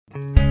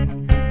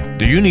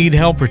Do you need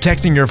help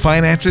protecting your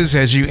finances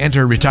as you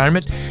enter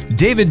retirement?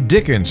 David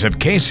Dickens of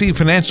KC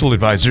Financial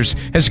Advisors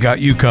has got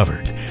you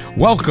covered.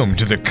 Welcome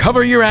to the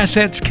Cover Your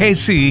Assets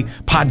KC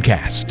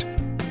podcast.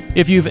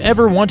 If you've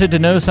ever wanted to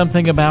know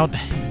something about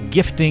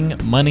gifting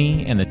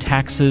money and the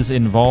taxes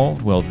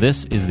involved, well,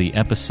 this is the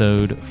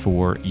episode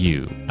for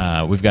you.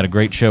 We've got a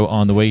great show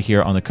on the way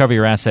here on the Cover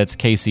Your Assets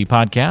KC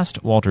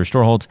podcast. Walter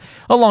Storholtz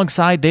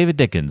alongside David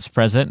Dickens,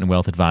 President and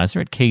Wealth Advisor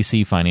at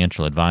KC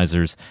Financial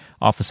Advisors,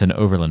 office in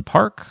Overland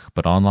Park,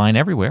 but online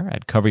everywhere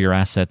at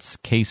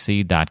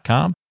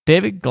coveryourassetskc.com.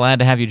 David, glad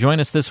to have you join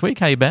us this week.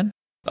 How you been?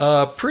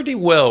 Pretty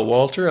well,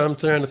 Walter. I'm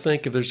trying to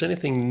think if there's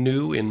anything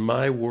new in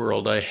my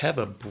world. I have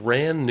a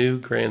brand new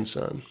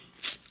grandson,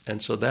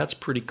 and so that's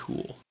pretty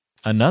cool.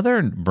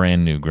 Another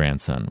brand new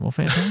grandson. Well,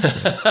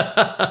 fantastic.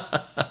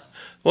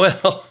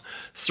 Well,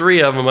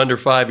 3 of them under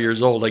 5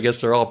 years old. I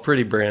guess they're all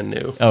pretty brand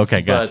new. Okay,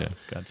 gotcha.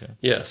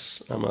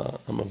 Yes, I'm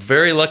a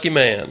very lucky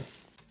man.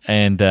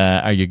 And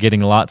are you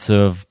getting lots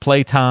of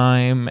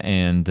playtime?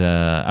 And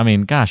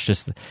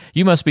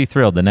you must be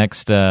thrilled. The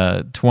next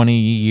 20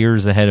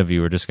 years ahead of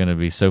you are just going to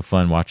be so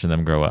fun watching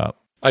them grow up.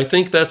 I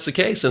think that's the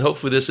case, and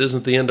hopefully this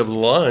isn't the end of the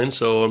line.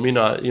 So,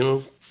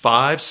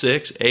 5,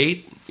 6,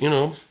 8,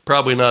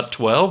 probably not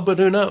 12, but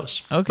who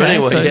knows? Okay, but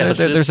anyway, so yes,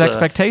 there's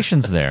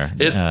expectations there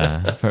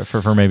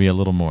for maybe a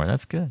little more.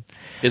 That's good.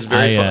 It's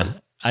very fun.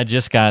 I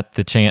just got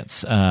the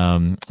chance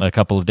a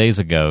couple of days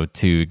ago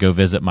to go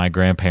visit my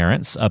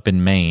grandparents up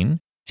in Maine,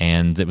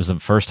 and it was the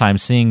first time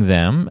seeing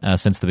them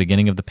since the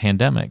beginning of the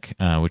pandemic,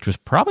 which was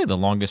probably the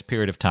longest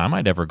period of time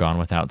I'd ever gone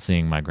without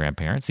seeing my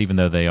grandparents, even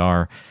though they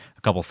are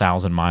a couple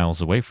thousand miles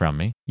away from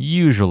me.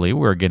 Usually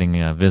we're getting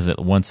a visit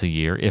once a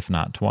year, if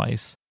not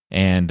twice.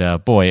 And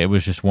boy, it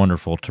was just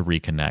wonderful to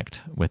reconnect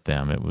with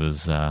them. It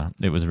was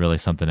really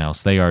something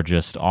else. They are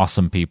just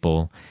awesome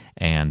people,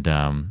 and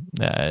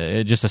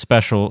just a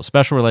special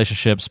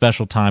relationship,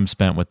 special time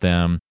spent with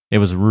them. It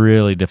was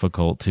really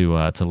difficult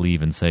to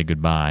leave and say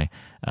goodbye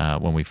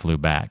when we flew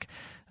back,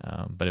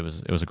 but it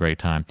was a great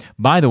time.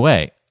 By the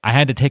way, I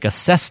had to take a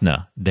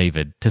Cessna,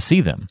 David, to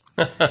see them.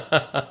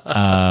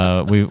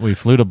 We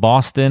flew to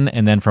Boston,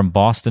 and then from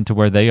Boston to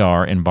where they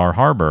are in Bar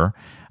Harbor.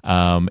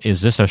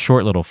 Is just a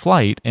short little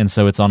flight, and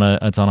so it's on a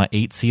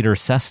 8-seater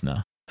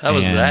Cessna. How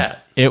was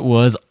that? It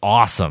was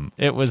awesome.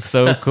 It was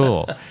so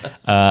cool.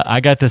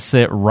 I got to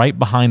sit right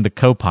behind the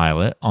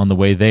co-pilot on the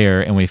way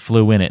there, and we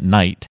flew in at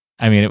night.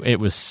 I mean, it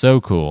was so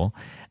cool.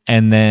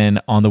 And then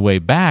on the way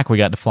back, we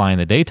got to fly in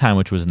the daytime,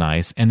 which was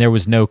nice, and there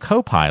was no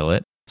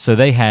co-pilot, so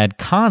they had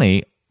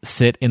Connie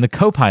sit in the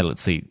co-pilot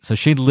seat. So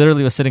she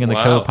literally was sitting in the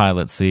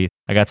co-pilot seat.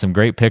 I got some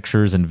great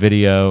pictures and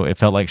video. It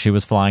felt like she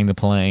was flying the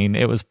plane.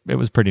 It was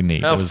pretty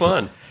neat. How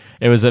fun.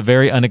 It was a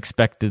very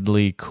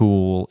unexpectedly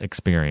cool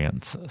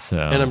experience.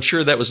 And I'm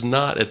sure that was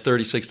not at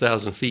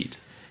 36,000 feet.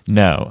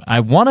 No. I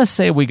want to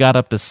say we got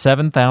up to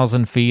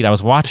 7,000 feet. I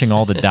was watching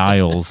all the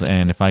dials,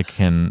 and if I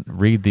can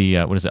read the,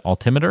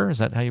 altimeter? Is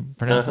that how you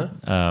pronounce it?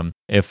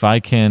 If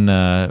I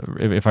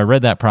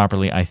read that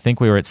properly, I think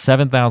we were at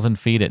 7,000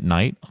 feet at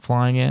night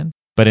flying in.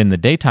 But in the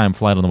daytime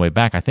flight on the way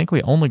back, I think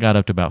we only got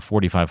up to about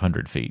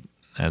 4,500 feet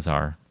as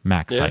our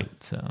max height.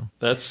 So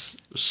that's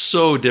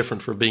so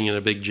different from being in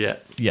a big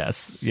jet.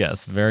 Yes,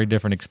 very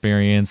different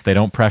experience. They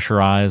don't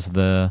pressurize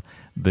the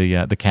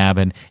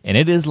cabin, and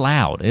it is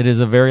loud. It is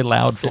a very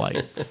loud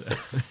flight. So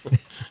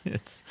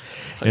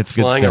it's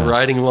flying a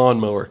riding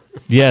lawnmower.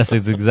 Yes,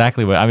 it's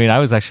exactly what I mean. I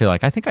was actually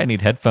like, I think I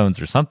need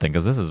headphones or something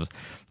because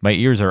my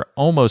ears are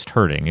almost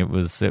hurting. It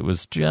was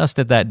just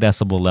at that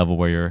decibel level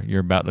where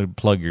you're about to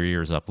plug your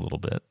ears up a little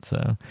bit.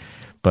 So,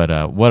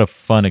 but what a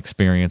fun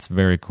experience!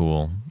 Very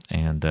cool,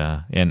 and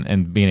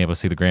being able to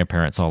see the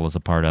grandparents all as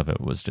a part of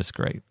it was just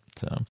great.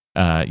 So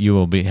you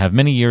will have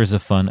many years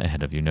of fun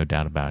ahead of you, no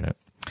doubt about it.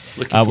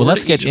 Well,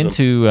 let's get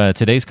into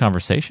today's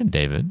conversation,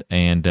 David.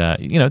 And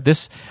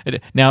this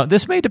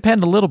may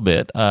depend a little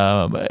bit.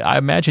 I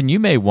imagine you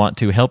may want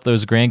to help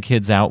those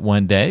grandkids out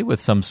one day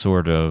with some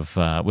sort of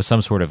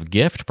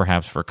gift,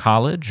 perhaps for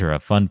college or a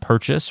fun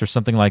purchase or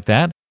something like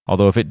that.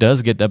 Although if it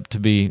does get up to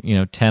be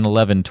 10,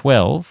 11,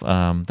 12,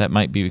 that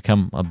might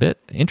become a bit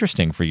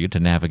interesting for you to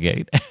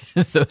navigate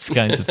those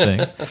kinds of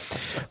things.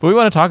 But we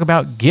want to talk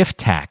about gift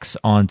tax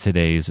on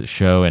today's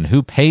show and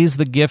who pays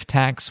the gift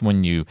tax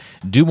when you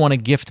do want to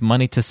gift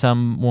money to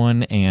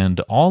someone and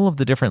all of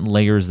the different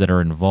layers that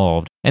are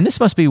involved. And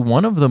this must be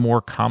one of the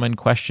more common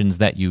questions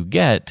that you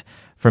get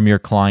from your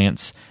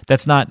clients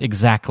that's not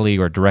exactly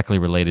or directly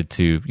related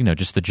to,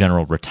 just the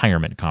general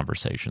retirement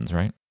conversations,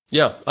 right?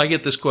 Yeah, I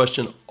get this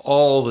question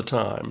all the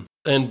time.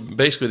 And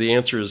basically the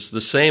answer is the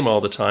same all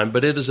the time,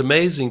 but it is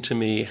amazing to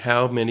me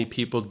how many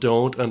people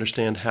don't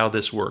understand how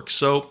this works.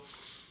 So,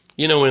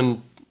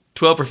 in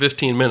 12 or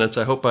 15 minutes,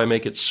 I hope I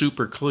make it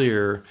super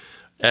clear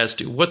as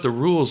to what the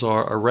rules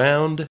are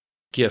around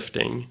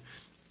gifting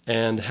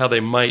and how they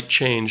might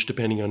change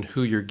depending on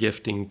who you're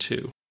gifting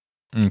to.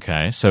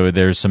 Okay, so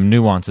there's some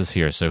nuances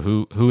here. So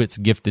who it's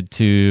gifted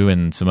to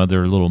and some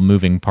other little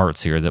moving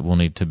parts here that we'll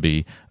need to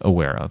be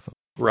aware of.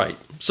 Right.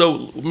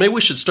 So maybe we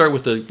should start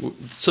with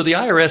so the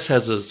IRS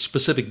has a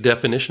specific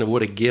definition of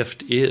what a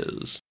gift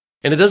is.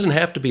 And it doesn't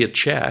have to be a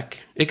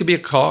check. It could be a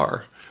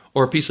car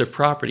or a piece of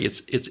property.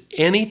 It's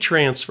any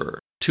transfer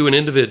to an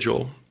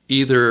individual,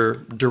 either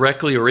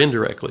directly or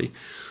indirectly,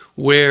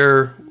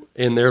 where,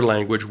 in their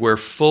language, where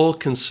full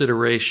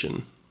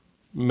consideration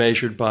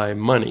measured by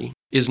money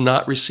is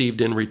not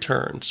received in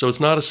return. So it's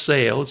not a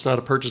sale. It's not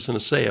a purchase and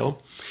a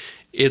sale.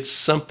 It's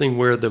something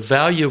where the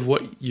value of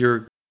what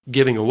you're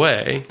giving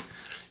away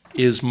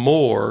is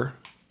more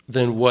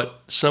than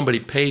what somebody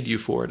paid you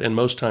for it, and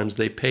most times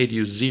they paid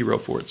you zero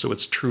for it, so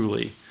it's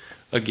truly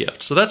a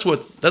gift. So that's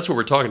what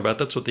we're talking about.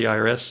 That's what the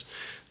IRS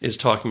is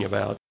talking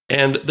about.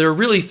 And there are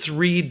really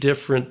three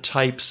different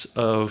types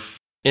of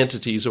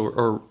entities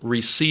or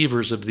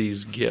receivers of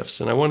these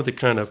gifts. And I wanted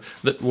to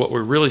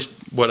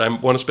what I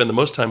want to spend the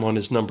most time on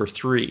is number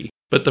 3.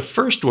 But the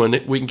first one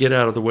we can get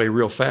out of the way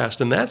real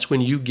fast, and that's when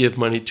you give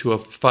money to a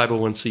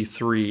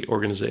 501c3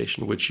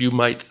 organization, which you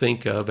might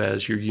think of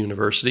as your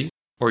university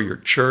or your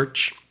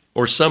church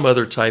or some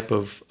other type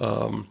of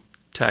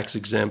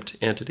tax-exempt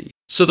entity.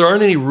 So there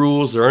aren't any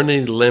rules, there aren't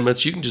any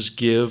limits. You can just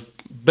give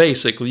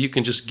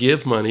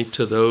money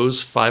to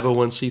those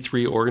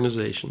 501c3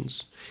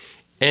 organizations,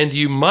 and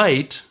you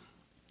might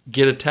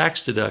get a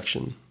tax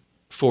deduction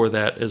for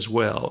that as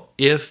well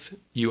if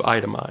you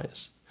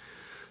itemize.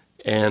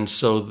 And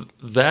so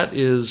that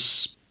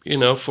is,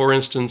 for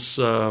instance,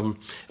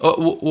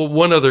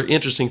 one other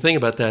interesting thing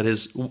about that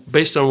is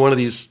based on one of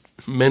these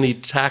many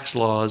tax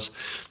laws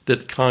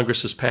that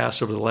Congress has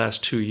passed over the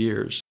last 2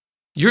 years,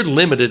 you're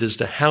limited as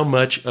to how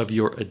much of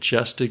your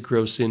adjusted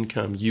gross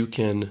income you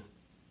can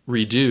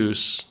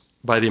reduce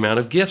by the amount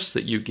of gifts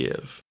that you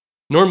give.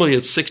 Normally,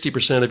 it's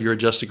 60% of your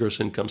adjusted gross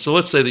income. So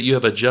let's say that you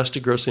have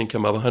adjusted gross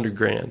income of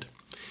 $100,000.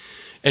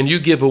 And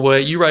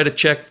you write a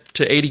check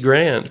to for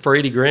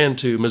 80 grand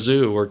to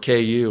Mizzou or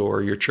KU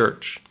or your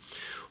church.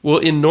 Well,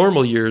 in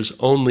normal years,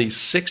 only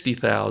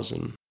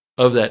 60,000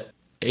 of that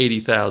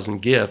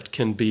 80,000 gift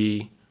can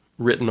be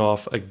written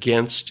off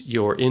against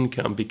your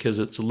income because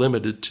it's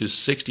limited to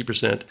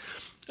 60%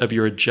 of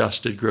your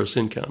adjusted gross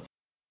income.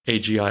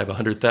 AGI of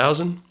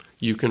 100,000,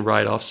 you can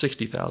write off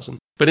 60,000.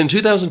 But in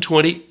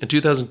 2020 and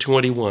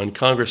 2021,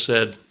 Congress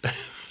said,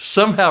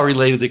 somehow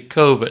related to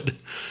COVID,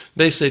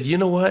 they said, you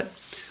know what?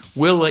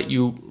 We'll let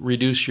you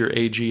reduce your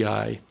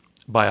AGI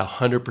by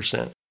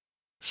 100%.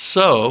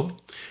 So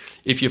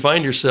if you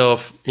find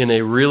yourself in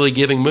a really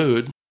giving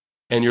mood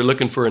and you're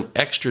looking for an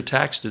extra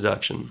tax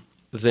deduction,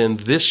 then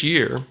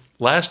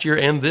last year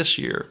and this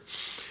year,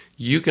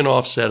 you can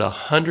offset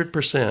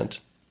 100%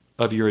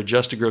 of your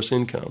adjusted gross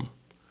income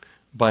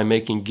by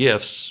making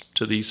gifts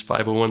to these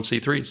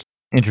 501c3s.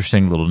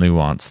 Interesting little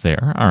nuance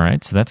there. All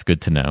right, so that's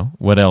good to know.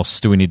 What else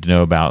do we need to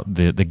know about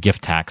the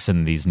gift tax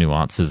and these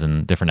nuances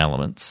and different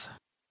elements?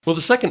 Well,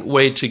 the second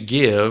way to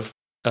give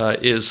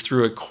is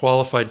through a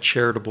qualified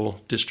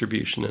charitable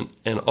distribution.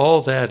 And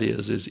all that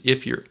is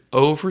if you're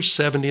over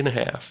 70 and a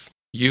half,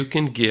 you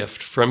can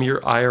gift from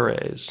your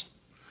IRAs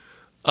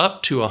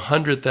up to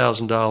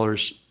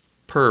 $100,000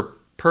 per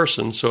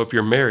person. So if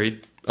you're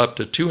married, up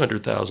to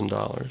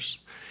 $200,000.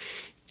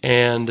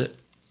 And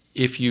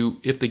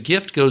if the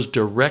gift goes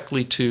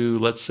directly to,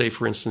 let's say,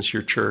 for instance,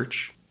 your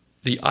church,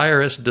 the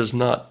IRS does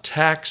not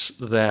tax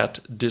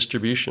that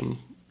distribution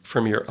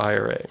from your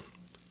IRA.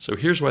 So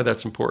here's why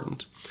that's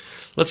important.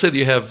 Let's say that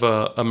you have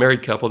a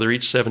married couple, they're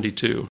each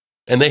 72,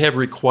 and they have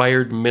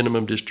required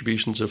minimum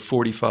distributions of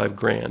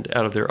 $45,000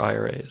 out of their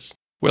IRAs.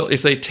 Well,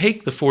 if they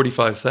take the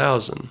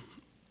 $45,000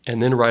 and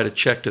then write a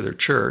check to their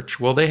church,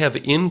 well, they have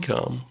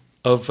income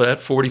of that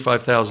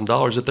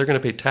 $45,000 that they're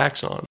going to pay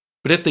tax on.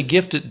 But if they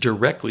gift it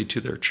directly to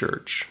their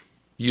church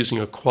using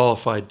a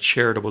qualified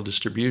charitable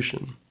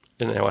distribution,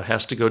 and now it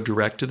has to go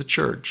direct to the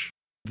church,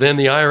 then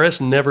the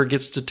IRS never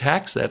gets to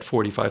tax that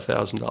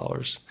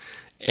 $45,000.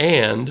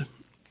 And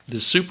the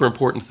super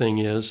important thing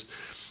is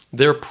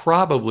they're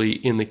probably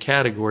in the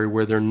category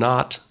where they're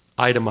not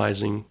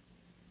itemizing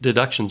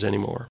deductions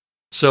anymore.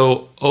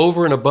 So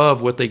over and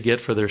above what they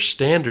get for their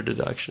standard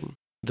deduction,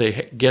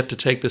 they get to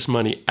take this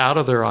money out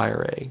of their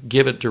IRA,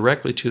 give it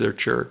directly to their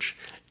church,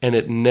 and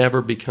it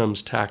never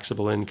becomes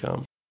taxable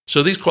income.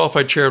 So these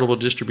qualified charitable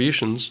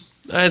distributions,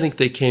 I think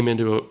they came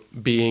into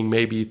being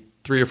maybe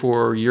 3 or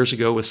 4 years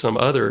ago with some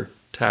other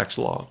tax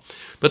law.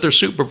 But they're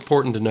super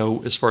important to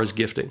know as far as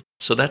gifting.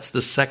 So that's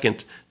the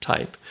second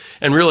type.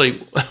 And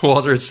really,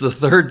 Walter, it's the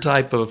third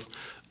type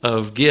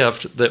of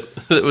gift that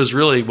was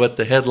really what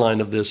the headline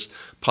of this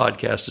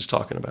podcast is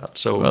talking about.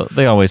 So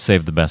they always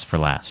save the best for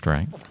last,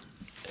 right?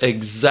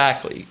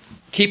 Exactly.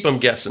 Keep them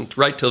guessing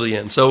right till the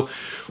end. So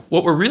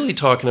what we're really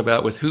talking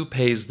about with who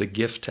pays the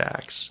gift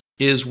tax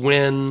is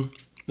when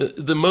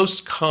the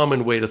most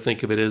common way to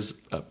think of it is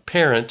a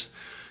parent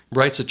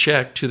writes a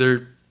check to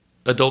their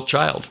adult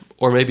child,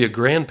 or maybe a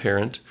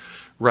grandparent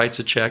writes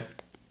a check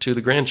to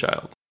the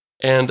grandchild.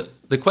 And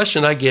the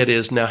question I get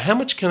is, now, how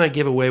much can I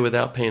give away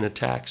without paying a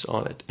tax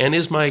on it? And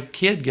is my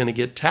kid going to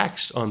get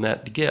taxed on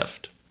that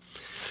gift?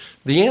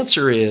 The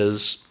answer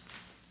is,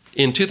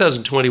 in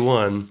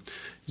 2021,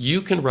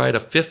 You can write a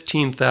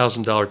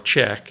 $15,000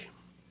 check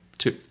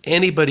to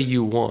anybody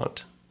you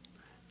want,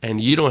 and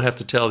you don't have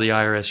to tell the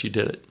IRS you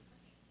did it.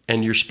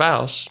 And your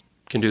spouse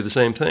can do the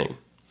same thing.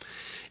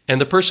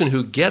 And the person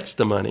who gets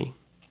the money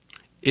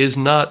is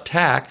not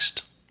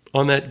taxed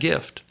on that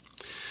gift.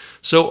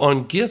 So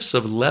on gifts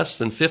of less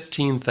than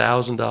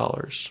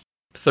 $15,000,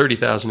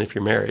 $30,000 if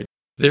you're married,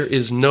 there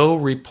is no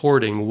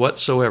reporting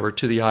whatsoever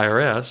to the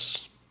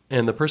IRS,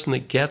 and the person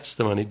that gets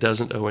the money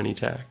doesn't owe any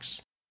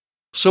tax.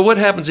 So what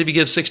happens if you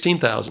give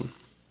 $16,000?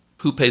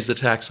 Who pays the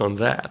tax on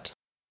that?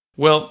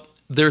 Well,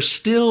 there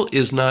still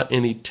is not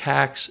any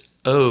tax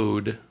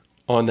owed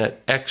on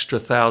that extra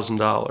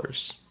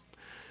 $1,000.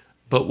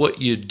 But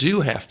what you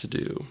do have to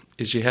do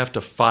is you have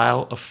to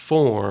file a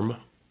form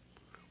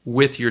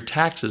with your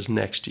taxes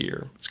next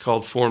year. It's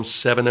called Form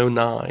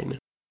 709.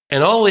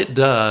 And all it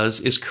does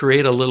is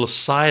create a little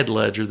side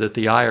ledger that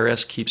the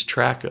IRS keeps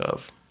track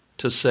of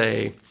to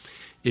say,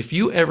 if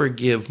you ever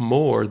give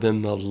more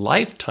than the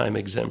lifetime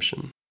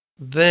exemption,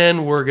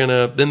 then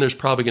there's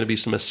probably going to be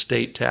some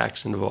estate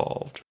tax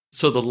involved.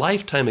 So the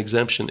lifetime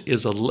exemption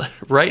is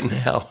right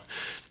now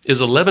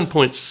is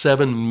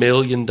 $11.7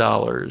 million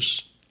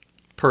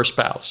per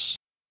spouse.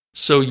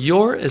 So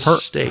your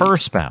estate per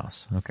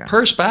spouse, okay,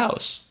 per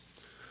spouse.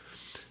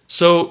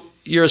 So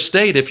your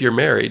estate, if you're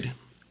married,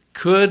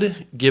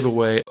 could give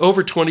away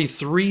over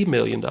 $23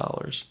 million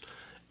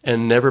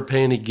and never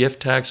pay any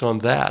gift tax on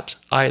that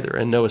either,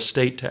 and no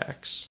estate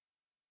tax.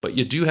 But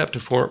you do have to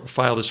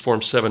file this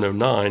Form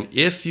 709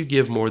 if you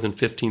give more than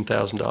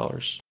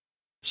 $15,000.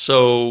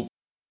 So,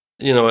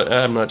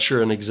 I'm not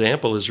sure an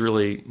example is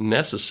really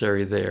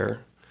necessary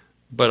there,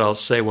 but I'll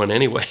say one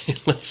anyway.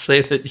 Let's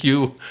say that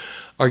you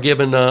are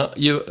given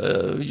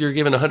you're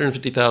given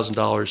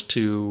 $150,000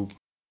 to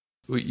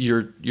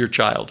your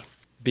child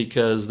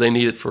because they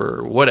need it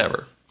for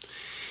whatever,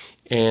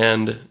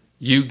 and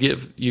you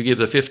give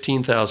the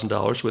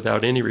 $15,000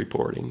 without any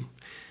reporting,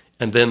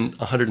 and then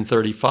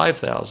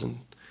 $135,000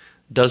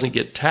 doesn't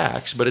get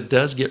taxed, but it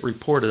does get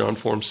reported on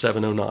Form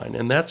 709,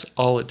 and that's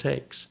all it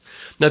takes.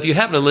 Now, if you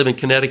happen to live in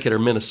Connecticut or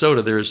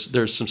Minnesota,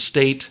 there's some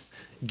state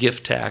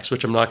gift tax,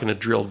 which I'm not going to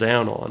drill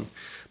down on,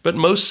 but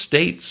most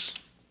states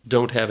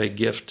don't have a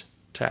gift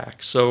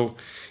tax. So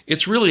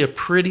it's really a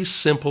pretty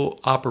simple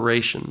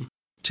operation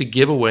to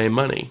give away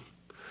money.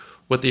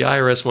 What the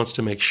IRS wants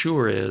to make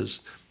sure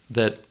is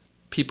that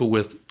people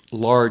with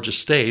large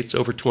estates,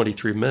 over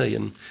 $23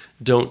 million,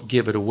 don't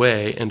give it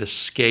away and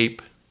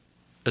escape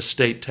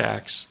estate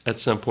tax at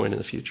some point in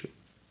the future.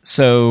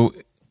 So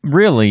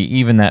really,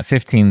 even that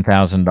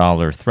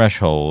 $15,000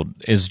 threshold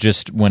is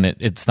just when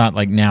it's not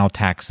like now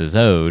tax is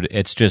owed.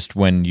 It's just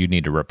when you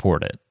need to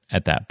report it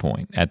at that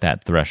point, at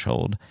that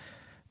threshold.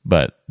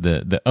 But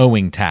the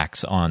owing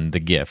tax on the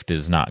gift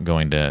is not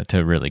going to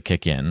really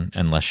kick in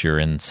unless you're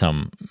in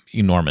some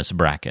enormous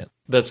bracket.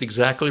 That's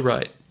exactly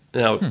right.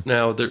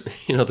 Now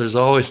there's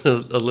always a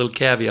little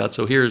caveat.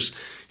 So here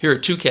are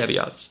two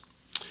caveats.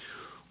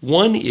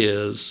 One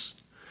is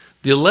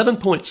the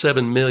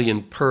 $11.7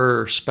 million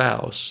per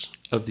spouse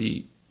of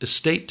the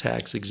estate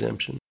tax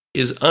exemption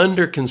is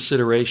under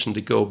consideration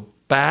to go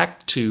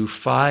back to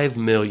 $5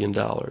 million.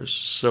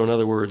 So in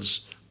other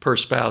words, per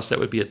spouse, that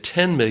would be a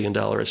 $10 million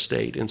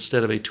estate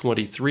instead of a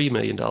 $23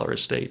 million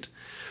estate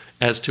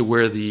as to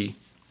where the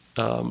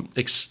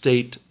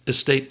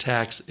estate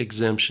tax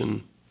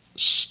exemption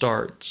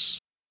starts.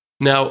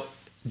 Now,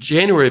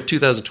 January of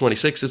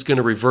 2026, it's going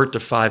to revert to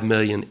 $5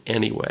 million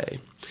anyway.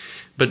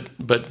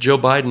 But Joe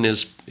Biden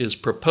is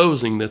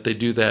proposing that they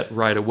do that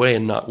right away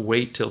and not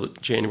wait till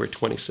January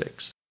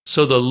 26.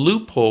 So the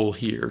loophole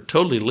here,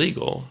 totally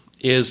legal,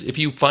 is if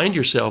you find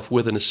yourself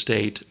with an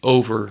estate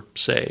over,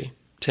 say,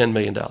 $10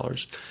 million,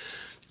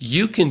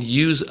 you can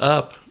use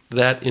up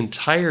that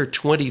entire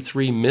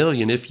 $23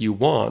 million if you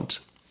want,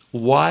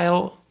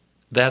 while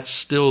that's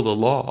still the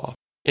law.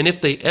 And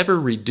if they ever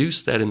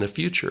reduce that in the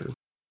future,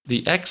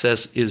 the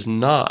excess is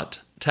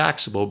not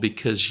taxable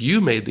because you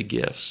made the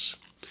gifts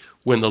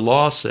when the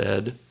law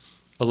said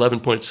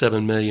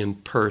 $11.7 million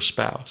per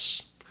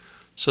spouse.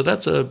 So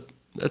that's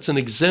an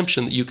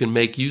exemption that you can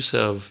make use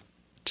of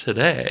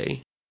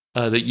today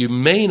that you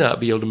may not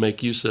be able to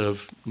make use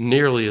of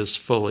nearly as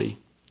fully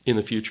in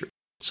the future.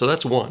 So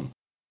that's one.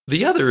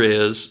 The other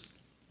is,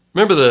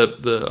 remember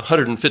the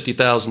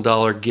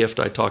 $150,000 gift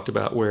I talked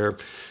about where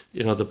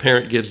the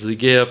parent gives the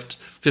gift,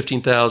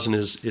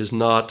 $15,000 is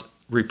not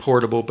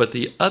reportable, but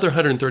the other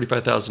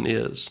 $135,000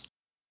 is.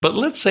 But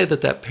let's say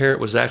that parent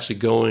was actually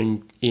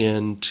going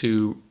in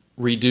to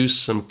reduce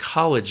some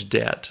college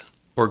debt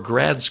or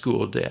grad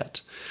school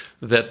debt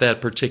that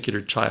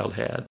particular child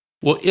had.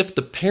 Well, if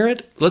the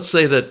parent, let's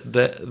say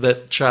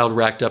that child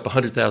racked up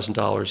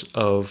 $100,000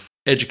 of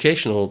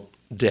educational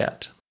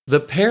debt,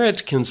 the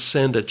parent can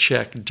send a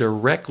check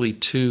directly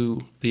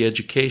to the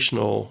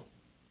educational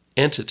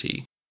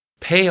entity,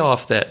 pay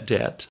off that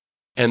debt,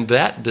 and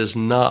that does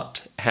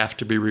not have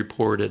to be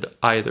reported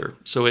either.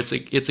 So it's a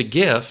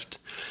gift,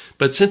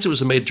 but since it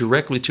was made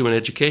directly to an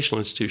educational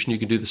institution, you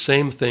can do the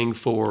same thing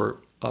for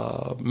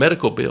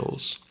medical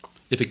bills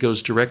if it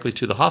goes directly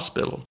to the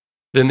hospital.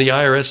 then the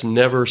IRS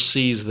never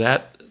sees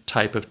that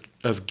type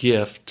of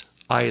gift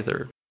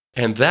either.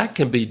 And that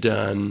can be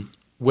done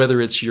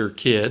whether it's your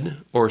kid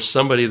or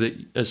somebody that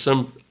is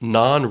some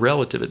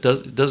non-relative. It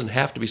doesn't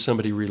have to be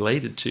somebody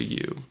related to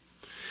you.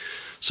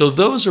 So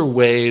those are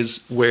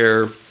ways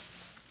where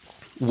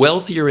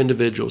wealthier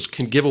individuals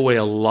can give away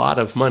a lot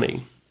of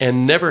money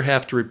and never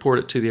have to report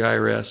it to the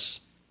IRS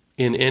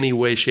in any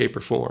way, shape,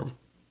 or form.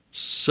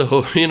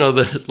 So,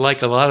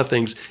 like a lot of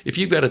things, if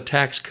you've got a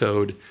tax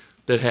code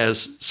that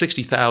has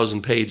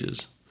 60,000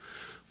 pages,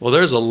 well,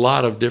 there's a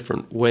lot of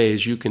different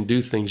ways you can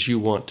do things you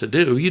want to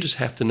do. You just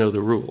have to know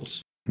the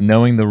rules.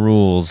 Knowing the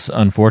rules,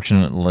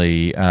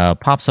 unfortunately,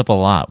 pops up a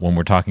lot when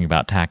we're talking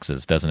about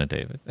taxes, doesn't it,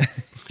 David?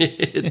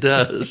 It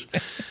does.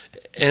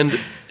 And,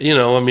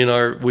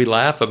 we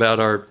laugh about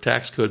our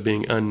tax code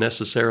being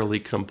unnecessarily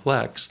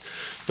complex,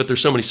 but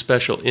there's so many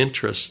special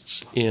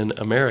interests in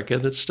America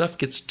that stuff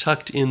gets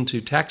tucked into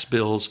tax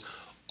bills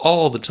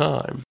all the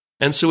time.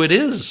 And so it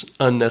is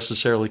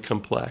unnecessarily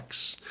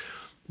complex.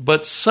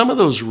 But some of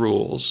those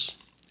rules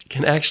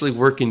can actually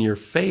work in your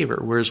favor,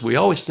 whereas we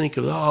always think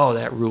of,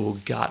 that rule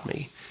got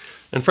me.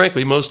 And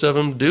frankly, most of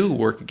them do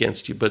work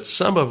against you, but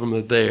some of them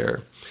are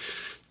there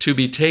to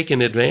be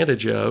taken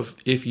advantage of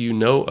if you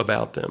know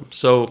about them.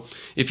 So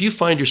if you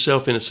find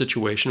yourself in a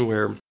situation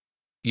where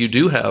you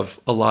do have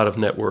a lot of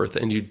net worth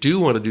and you do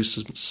want to do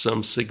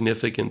some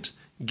significant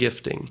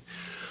gifting,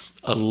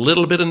 a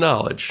little bit of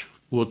knowledge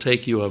will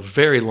take you a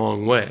very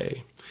long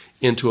way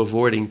into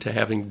avoiding to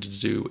having to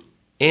do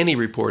any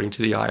reporting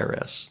to the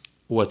IRS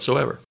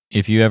whatsoever.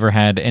 If you ever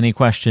had any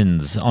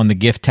questions on the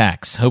gift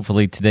tax,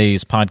 hopefully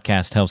today's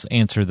podcast helps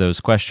answer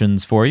those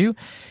questions for you.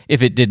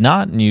 If it did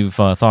not, and you've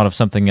thought of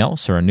something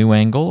else or a new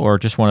angle, or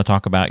just want to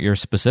talk about your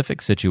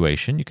specific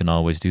situation, you can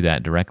always do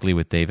that directly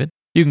with David.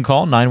 You can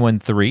call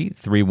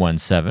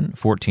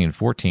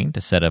 913-317-1414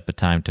 to set up a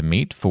time to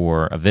meet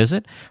for a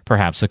visit,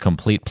 perhaps a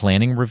complete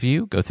planning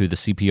review, go through the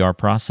CPR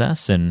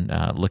process and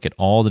look at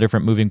all the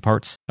different moving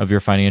parts of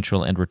your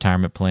financial and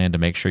retirement plan to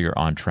make sure you're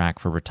on track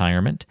for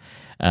retirement.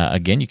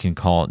 Again, you can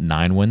call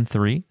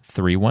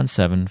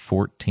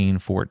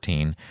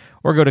 913-317-1414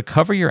 or go to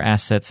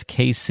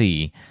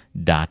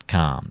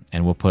coveryourassetskc.com,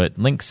 and we'll put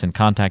links and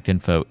contact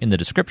info in the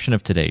description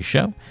of today's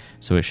show,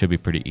 so it should be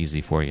pretty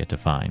easy for you to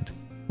find.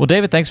 Well,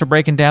 David, thanks for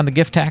breaking down the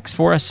gift tax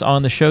for us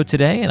on the show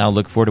today, and I'll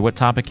look forward to what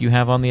topic you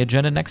have on the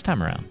agenda next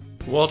time around.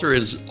 Walter,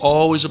 it is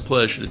always a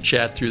pleasure to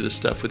chat through this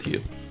stuff with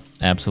you.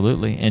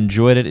 Absolutely.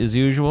 Enjoyed it as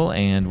usual,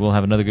 and we'll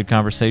have another good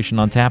conversation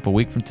on tap a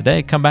week from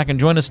today. Come back and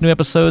join us. New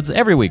episodes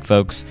every week,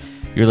 folks.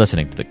 You're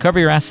listening to the Cover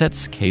Your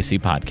Assets KC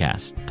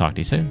podcast. Talk to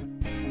you soon.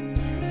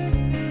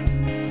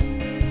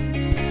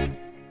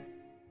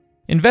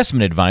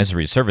 Investment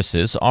advisory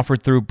services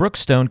offered through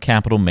Brookstone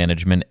Capital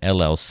Management,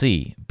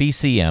 LLC,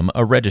 BCM,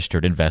 a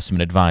registered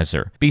investment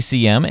advisor.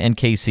 BCM and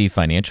KC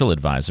Financial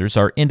Advisors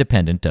are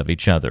independent of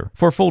each other.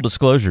 For full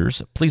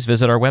disclosures, please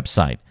visit our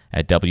website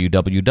at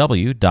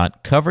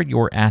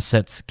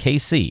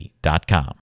www.coveryourassetskc.com.